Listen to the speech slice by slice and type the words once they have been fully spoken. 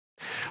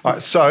All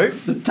right, so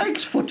The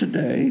text for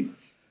today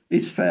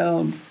is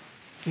found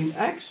in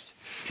Acts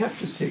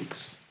chapter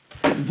 6,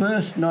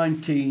 verse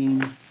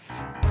 19.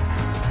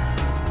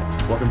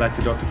 welcome back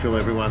to Dr. Phil,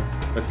 everyone.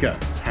 Let's go.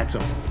 Hats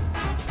on.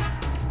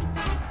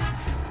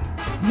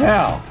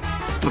 Now,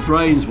 the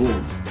brain's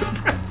warm.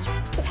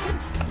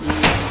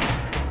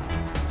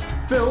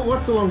 Phil,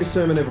 what's the longest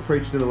sermon ever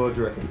preached in the world,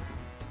 do you reckon?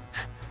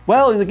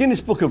 Well, in the Guinness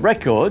Book of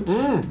Records,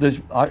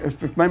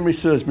 if memory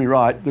serves me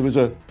right, there was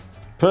a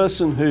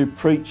person who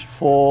preached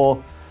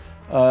for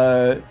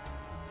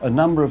a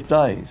number of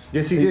days.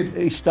 Yes, he did.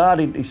 He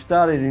started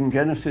in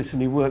Genesis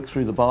and he worked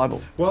through the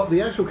Bible. Well,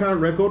 the actual current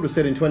record was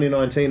set in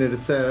 2019 and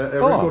it's a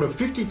record of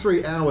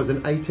 53 hours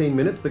and 18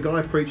 minutes. The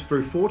guy preached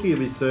through 40 of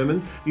his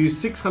sermons, used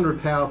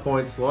 600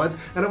 PowerPoint slides,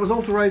 and it was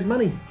all to raise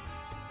money.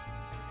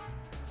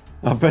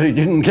 I bet he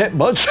didn't get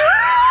much.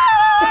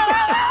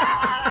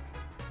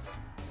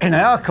 In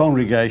our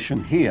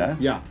congregation here,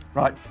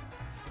 right,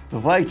 the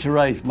way to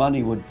raise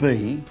money would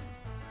be,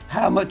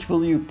 how much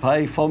will you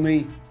pay for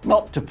me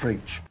not to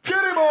preach?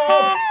 Get him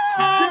off!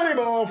 Get him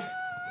off!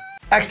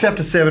 Acts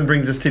chapter 7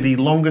 brings us to the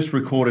longest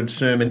recorded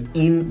sermon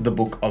in the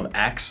book of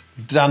Acts,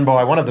 done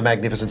by one of the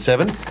Magnificent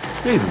Seven.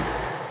 Stephen.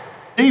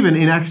 Stephen,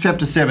 in Acts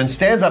chapter 7,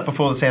 stands up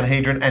before the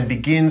Sanhedrin and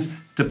begins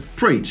to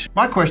preach.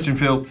 My question,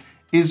 Phil,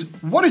 is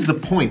what is the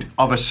point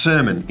of a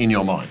sermon in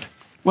your mind?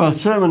 Well, a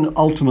sermon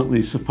ultimately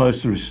is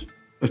supposed to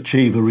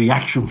achieve a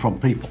reaction from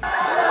people.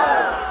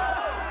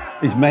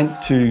 It's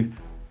meant to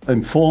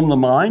inform the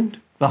mind,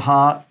 the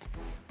heart,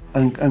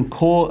 and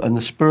core and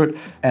the spirit,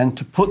 and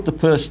to put the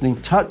person in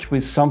touch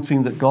with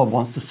something that God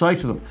wants to say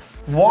to them.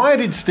 Why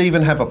did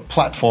Stephen have a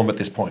platform at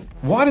this point?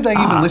 Why did they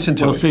even listen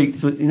to him? Well, see,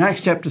 so in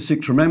Acts chapter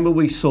 6, remember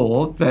we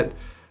saw that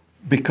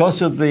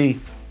because of the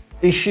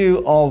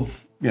issue of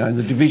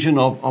the division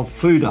of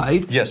food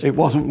aid, yes, it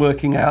wasn't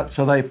working out,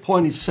 so they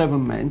appointed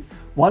 7 men,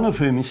 one of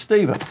whom is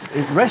Stephen.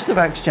 The rest of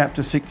Acts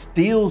chapter 6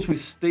 deals with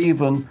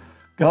Stephen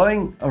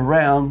going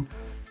around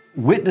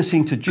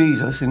witnessing to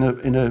Jesus in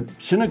a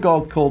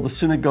synagogue called the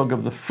Synagogue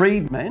of the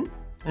Freedmen,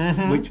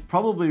 which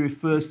probably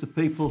refers to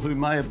people who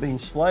may have been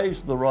slaves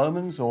to the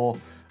Romans or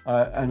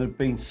and have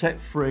been set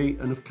free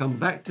and have come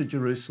back to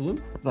Jerusalem.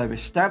 They've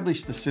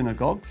established the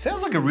synagogue.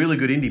 Sounds like a really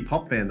good indie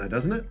pop band though,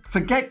 doesn't it?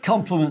 Forget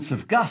compliments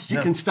of Gus, you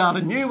can start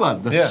a new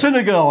one. The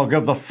Synagogue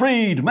of the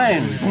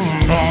Freedmen.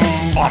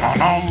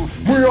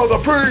 We are the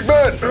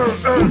freedmen!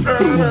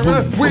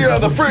 We are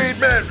the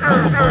freedmen!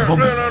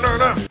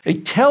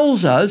 It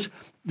tells us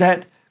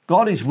that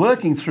God is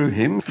working through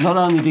him. Not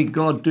only did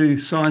God do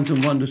signs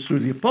and wonders through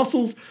the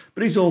apostles,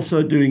 but he's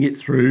also doing it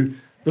through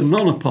the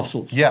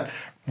non-apostles. Yeah,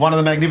 one of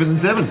the Magnificent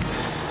Seven.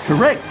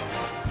 Correct.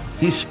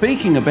 He's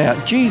speaking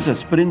about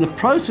Jesus, but in the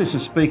process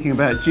of speaking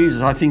about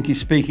Jesus, I think he's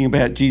speaking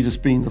about Jesus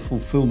being the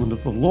fulfillment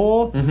of the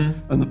law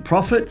and the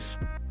prophets.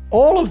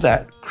 All of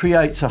that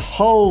creates a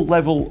whole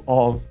level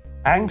of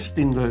angst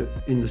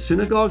in the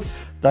synagogue.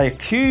 They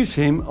accuse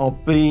him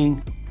of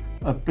being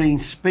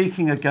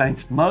speaking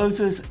against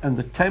Moses and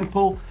the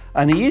temple,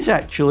 and he is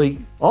actually,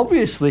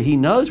 obviously he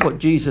knows what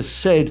Jesus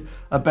said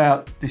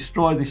about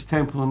destroy this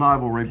temple and I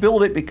will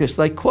rebuild it, because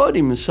they quote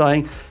him as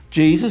saying,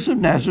 Jesus of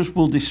Nazareth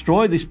will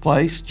destroy this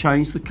place,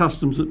 change the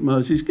customs that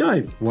Moses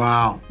gave.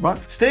 Wow. Right?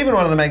 Stephen,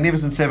 one of the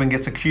Magnificent Seven,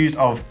 gets accused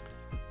of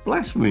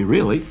blasphemy,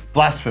 really.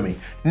 Blasphemy.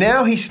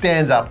 Now he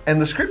stands up,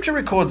 and the scripture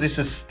records this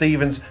as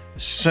Stephen's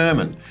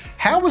sermon.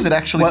 How was it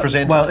actually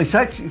presented? Well,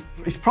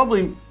 it's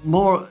probably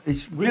more,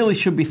 it really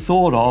should be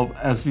thought of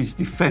as his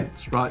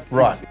defence, right?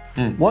 Right.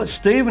 What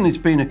Stephen has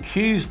been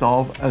accused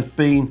of has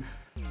been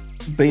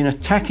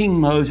attacking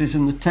Moses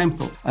in the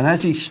temple. And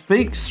as he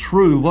speaks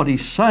through what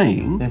he's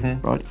saying,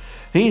 right,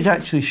 he's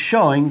actually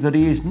showing that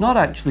he is not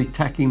actually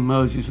attacking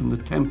Moses in the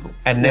temple.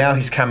 And now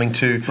he's coming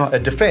to a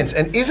defence.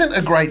 And isn't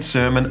a great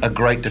sermon a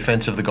great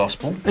defence of the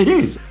gospel? It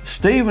is.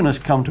 Stephen has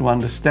come to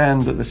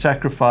understand that the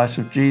sacrifice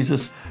of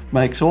Jesus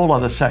makes all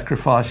other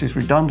sacrifices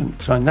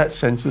redundant. So in that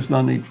sense, there's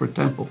no need for a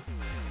temple.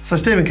 So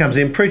Stephen comes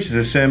in, preaches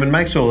a sermon,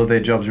 makes all of their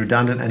jobs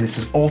redundant, and this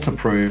is all to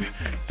prove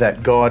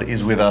that God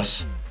is with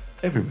us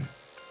everywhere,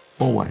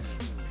 always,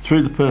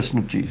 through the person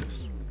of Jesus.